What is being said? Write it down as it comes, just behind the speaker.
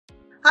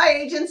Hi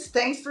agents,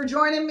 thanks for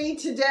joining me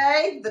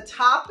today. The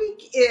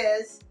topic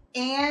is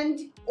and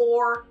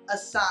or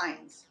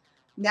assigns.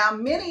 Now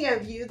many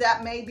of you,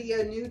 that may be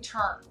a new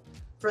term.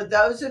 For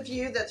those of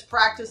you that's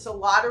practiced a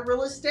lot of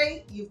real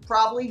estate, you've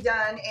probably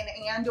done an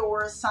and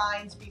or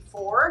assigns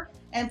before.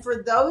 And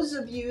for those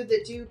of you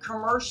that do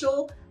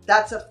commercial,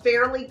 that's a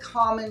fairly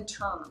common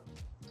term.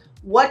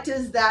 What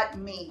does that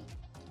mean?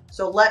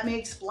 So let me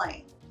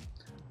explain.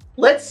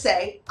 Let's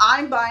say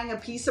I'm buying a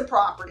piece of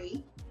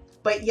property,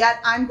 but yet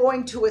I'm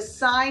going to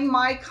assign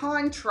my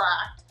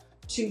contract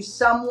to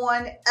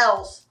someone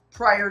else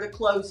prior to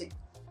closing.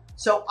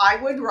 So I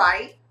would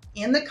write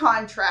in the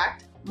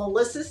contract,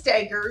 Melissa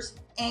Stagers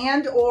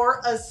and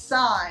or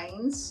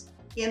assigns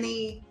in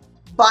the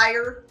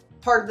buyer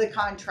part of the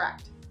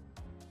contract.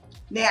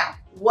 Now,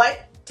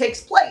 what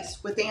takes place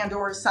with and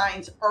or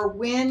assigns, or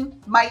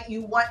when might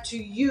you want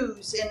to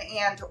use an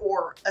and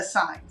or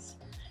assigns?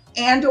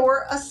 And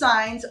or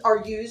assigns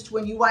are used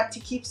when you want to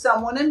keep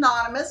someone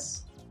anonymous,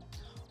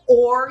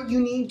 or you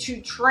need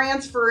to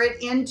transfer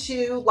it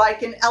into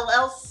like an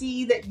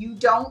LLC that you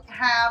don't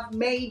have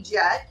made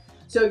yet.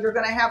 So you're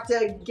going to have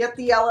to get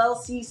the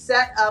LLC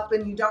set up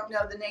and you don't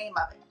know the name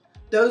of it.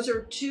 Those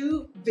are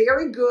two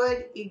very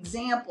good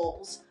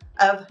examples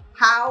of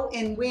how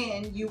and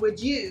when you would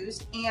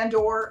use and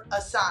or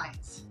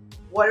assigns.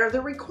 What are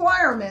the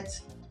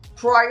requirements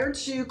prior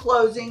to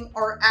closing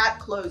or at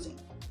closing?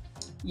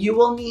 You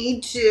will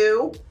need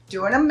to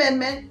do an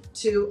amendment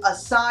to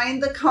assign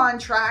the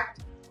contract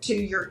to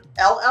your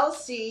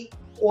LLC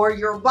or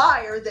your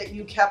buyer that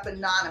you kept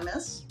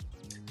anonymous.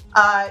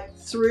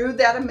 Through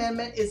that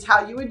amendment is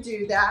how you would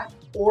do that,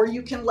 or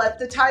you can let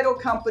the title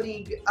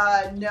company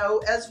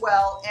know as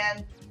well.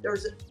 And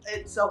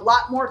it's a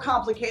lot more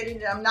complicated,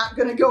 and I'm not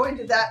going to go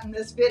into that in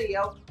this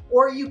video.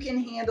 Or you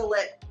can handle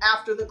it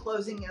after the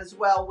closing as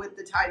well with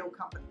the title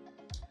company.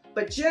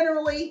 But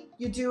generally,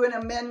 you do an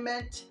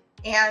amendment,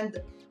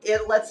 and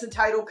it lets the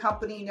title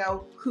company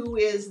know who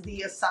is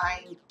the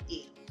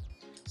assignee.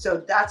 So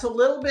that's a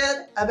little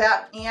bit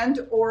about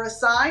and or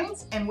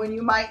assigns and when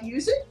you might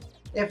use it.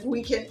 If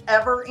we can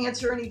ever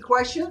answer any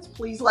questions,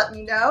 please let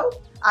me know.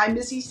 I'm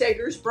Missy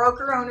Stagers,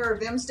 broker owner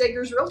of M.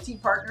 Stagers Realty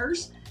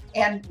Partners,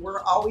 and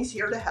we're always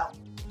here to help.